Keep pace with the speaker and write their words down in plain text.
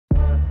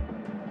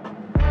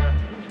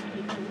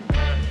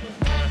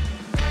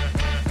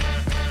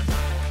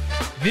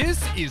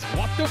This is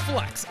What the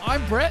Flux.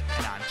 I'm Brett.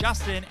 And I'm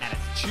Justin, and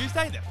it's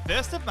Tuesday, the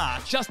 1st of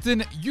March.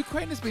 Justin,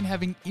 Ukraine has been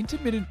having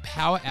intermittent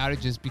power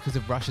outages because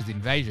of Russia's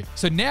invasion.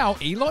 So now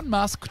Elon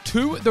Musk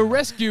to the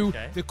rescue.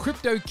 Okay. The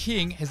crypto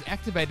king has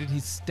activated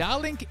his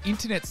Starlink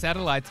internet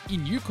satellites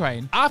in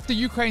Ukraine after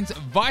Ukraine's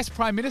vice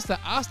prime minister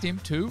asked him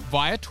to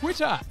via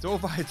Twitter. It's all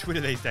via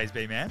Twitter these days,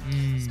 B-man.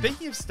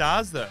 Speaking of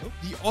stars, though,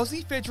 the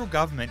Aussie federal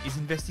government is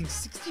investing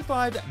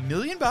 $65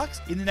 million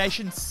in the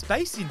nation's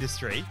space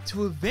industry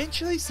to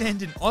eventually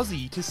send an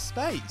Aussie to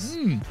space.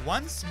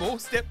 One small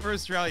step for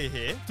Australia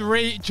here.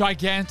 3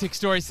 gigantic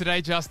stories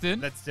today,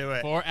 Justin. Let's do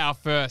it. For our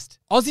first,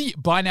 Aussie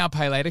buy now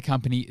pay later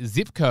company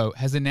Zipco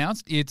has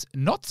announced its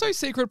not so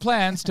secret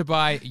plans to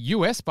buy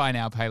US buy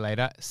now pay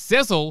later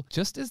Sezzle,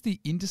 just as the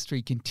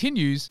industry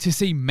continues to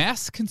see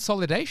mass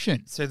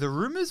consolidation. So the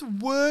rumours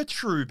were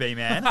true,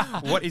 B-man.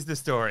 What is the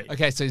story?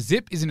 Okay, so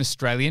Zip is an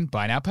Australian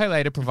buy now pay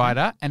later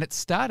provider, and it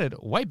started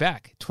way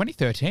back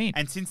 2013.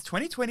 And since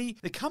 2020,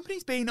 the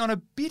company's been on a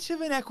bit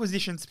of an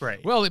acquisition spree.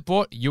 Well, it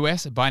bought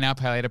US buy now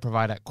pay later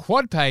provider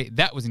QuadPay,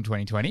 that was in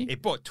 2020.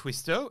 It bought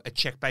Twisto, a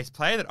Czech-based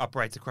player that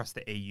operates across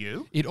the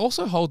EU. It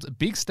also holds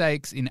big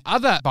stakes in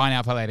other buy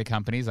now pay later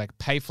companies like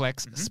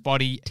Payflex,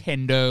 Spotty,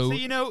 Tendo. So,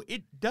 you know,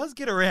 it does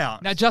get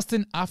around. Now,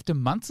 Justin, after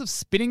months of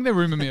spinning the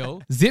rumor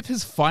mill, Zip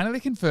has finally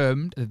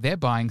confirmed that they're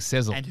buying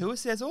Sezzle. And who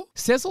is Sezzle?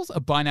 Sezzle's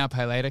a buy now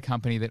pay later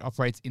company that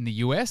operates in the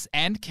US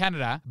and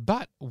Canada,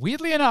 but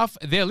weirdly enough,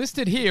 they're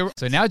listed here.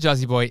 So now,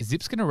 Jazzy Boy,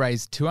 Zip's going to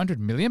raise $200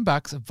 million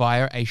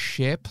via a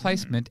share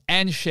placement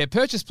and share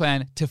purchase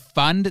plan to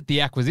fund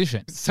the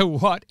acquisition. So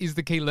what is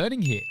the key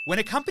learning here? When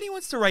a company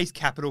wants to raise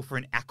capital for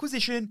an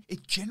acquisition,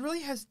 it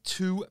generally has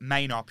two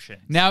main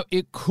options. Now,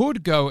 it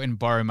could go and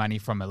borrow money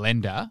from a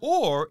lender,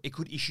 Or it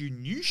could issue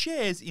new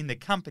shares in the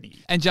company.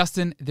 and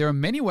Justin, there are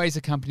many ways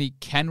a company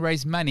can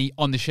raise money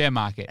on the share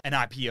market. An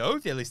IPO,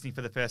 if they're listening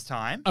for the first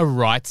time. A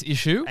rights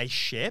issue, A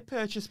share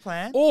purchase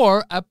plan.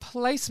 or a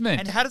placement.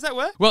 And how does that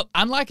work? Well,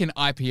 unlike an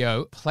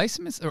IPO,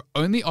 placements are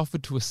only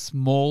offered to a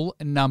small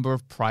number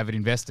of private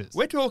investors.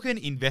 We're talking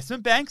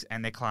investment banks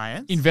and their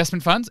clients.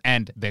 Investment funds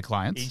and their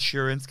clients.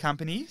 Insurance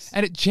companies.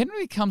 And it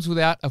generally comes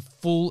without a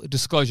full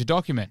disclosure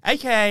document.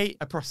 AKA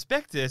a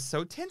prospectus,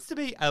 so it tends to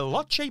be a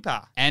lot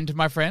cheaper. And,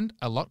 my friend,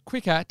 a lot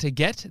quicker to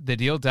get the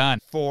deal done.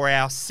 For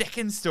our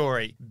second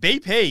story,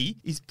 BP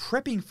is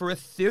prepping for a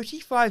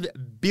 $35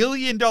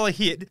 billion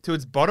hit to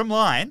its bottom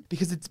line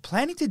because it's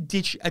planning to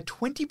ditch a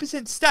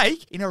 20%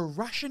 stake in a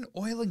Russian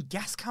oil and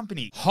gas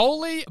company.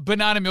 Holy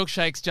banana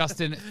milkshakes,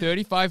 Justin.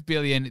 35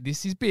 billion.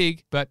 This is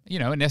big, but,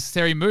 a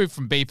necessary move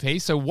from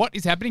BP. So what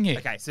is happening here?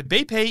 Okay, so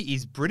BP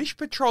is British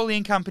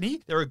Petroleum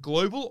Company. They're a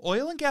global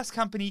oil and gas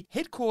company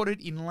headquartered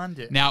in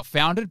London. Now,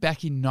 founded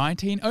back in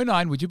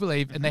 1909, would you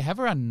believe? And they have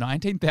around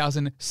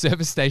 19,000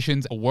 service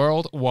stations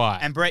worldwide.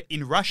 And Brett,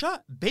 in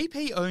Russia,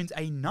 BP owns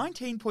a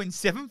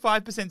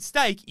 19.75%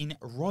 stake in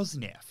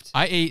Rosneft.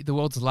 i.e. the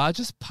world's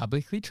largest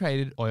publicly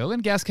traded oil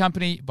and gas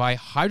company by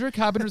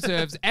hydrocarbon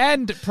reserves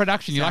and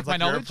production. You Sounds like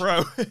my knowledge? You're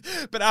a pro.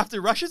 But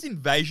after Russia's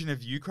invasion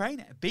of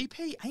Ukraine,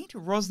 BP ain't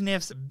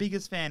Rosneft's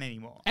biggest fan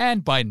anymore.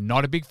 And by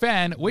not a big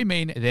fan, we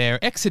mean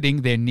they're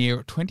exiting their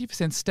near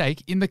 20%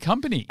 stake in the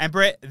company. And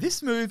Brett,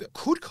 this move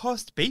could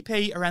cost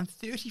BP around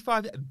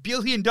 $35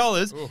 billion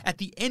at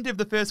the end of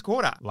the first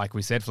quarter. Like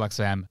we said,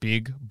 FluxFam,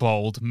 big,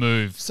 bold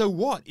move. So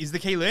what is the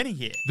key learning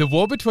here? The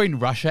war between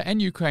Russia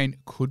and Ukraine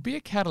could be a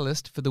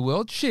catalyst for the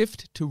world's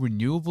shift to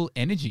renewable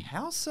energy.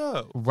 How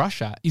so?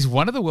 Russia is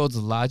one of the world's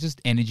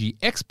largest energy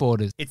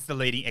exporters, It's the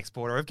leading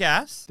exporter of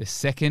gas the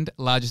second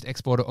largest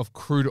exporter of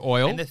crude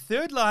oil. and the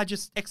third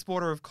largest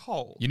exporter of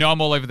coal. You know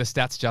I'm all over the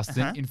stats,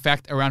 Justin. In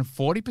fact, around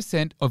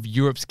 40% of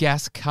Europe's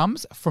gas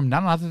comes from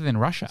none other than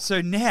Russia.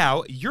 So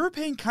now,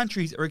 European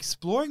countries are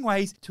exploring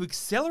ways to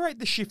accelerate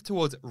the shift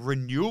towards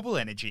renewable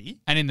energy.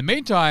 And in the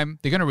meantime,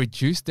 they're going to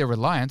reduce their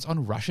reliance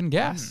on Russian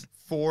gas.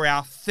 For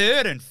our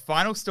third and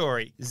final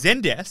story,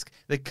 Zendesk,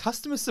 the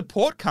customer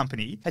support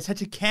company, has had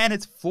to can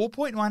its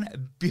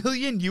 $4.1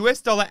 billion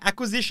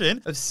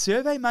acquisition of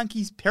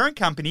SurveyMonkey's parent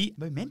company,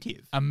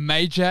 Momentive. A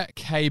major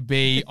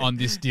KB on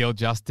this deal,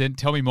 Justin.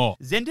 Tell me more.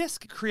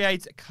 Zendesk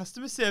creates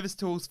customer service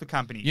tools for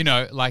companies. You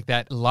know, like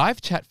that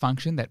live chat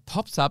function that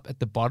pops up at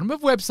the bottom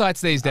of websites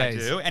these I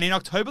days. do. And in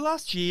October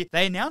last year,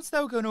 they announced they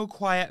were going to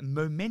acquire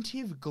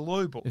Momentive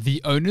Global.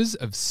 The owners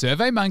of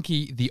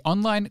SurveyMonkey, the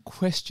online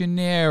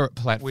questionnaire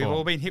platform. We've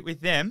all been hit with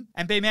them.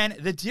 And B-Man,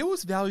 the deal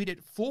was valued at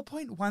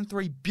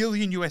 $4.13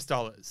 billion.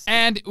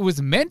 And it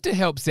was meant to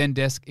help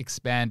Zendesk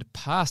expand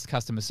past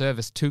customer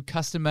service to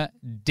customer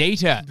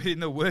data. But in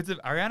the words of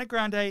Ariana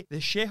Grande, the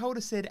shareholder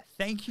said,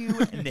 thank you,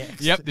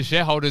 next. Yep, the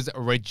shareholders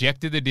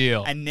rejected the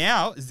deal. And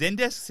now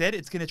Zendesk said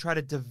it's going to try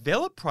to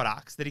develop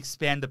products that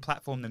expand the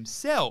platform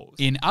themselves.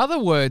 In other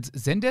words,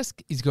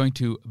 Zendesk is going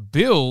to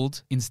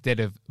build instead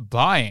of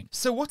buying.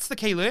 So what's the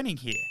key learning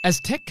here? As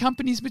tech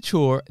companies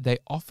mature, they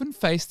often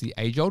face the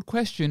age-old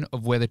question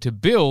of whether to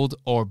build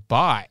or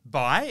buy.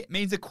 Buy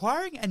means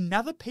acquiring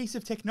another piece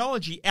of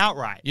technology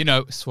outright. You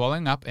know,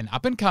 swallowing up an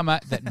up-and-comer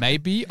that may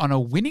be on a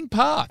winning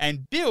path.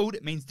 And build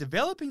means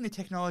developing the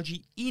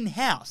technology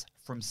in-house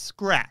from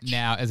scratch.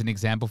 Now, as an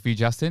example for you,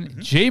 Justin,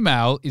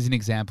 Gmail is an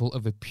example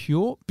of a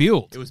pure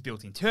build. It was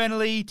built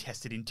internally,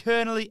 tested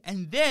internally,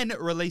 and then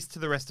released to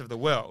the rest of the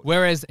world.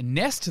 Whereas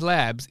Nest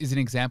Labs is an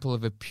example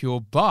of a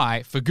pure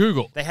buy for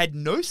Google. They had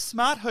no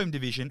smart home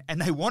division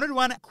and they wanted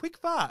one quick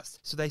fast,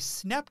 so they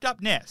snapped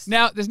up Nest.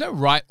 Now, there's no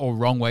right or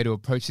wrong way to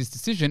approach this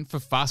decision for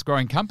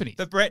fast-growing companies.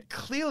 But Brett,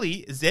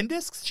 clearly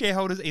Zendesk's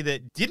shareholders either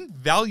didn't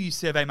value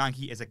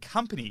SurveyMonkey as a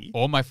company,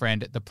 Or, my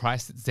friend, the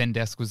price that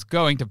Zendesk was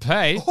going to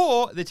pay.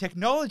 or the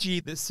technology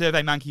that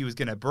SurveyMonkey was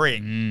going to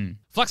bring.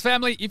 Flux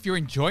family, if you're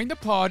enjoying the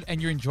pod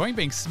and you're enjoying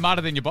being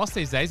smarter than your boss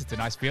these days, it's a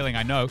nice feeling,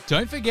 I know.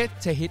 Don't forget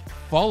to hit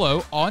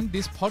follow on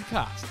this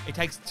podcast. It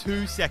takes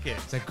 2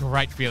 seconds. It's a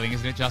great feeling,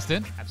 isn't it,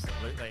 Justin?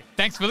 Absolutely.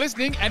 Thanks for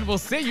listening, and we'll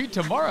see you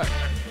tomorrow.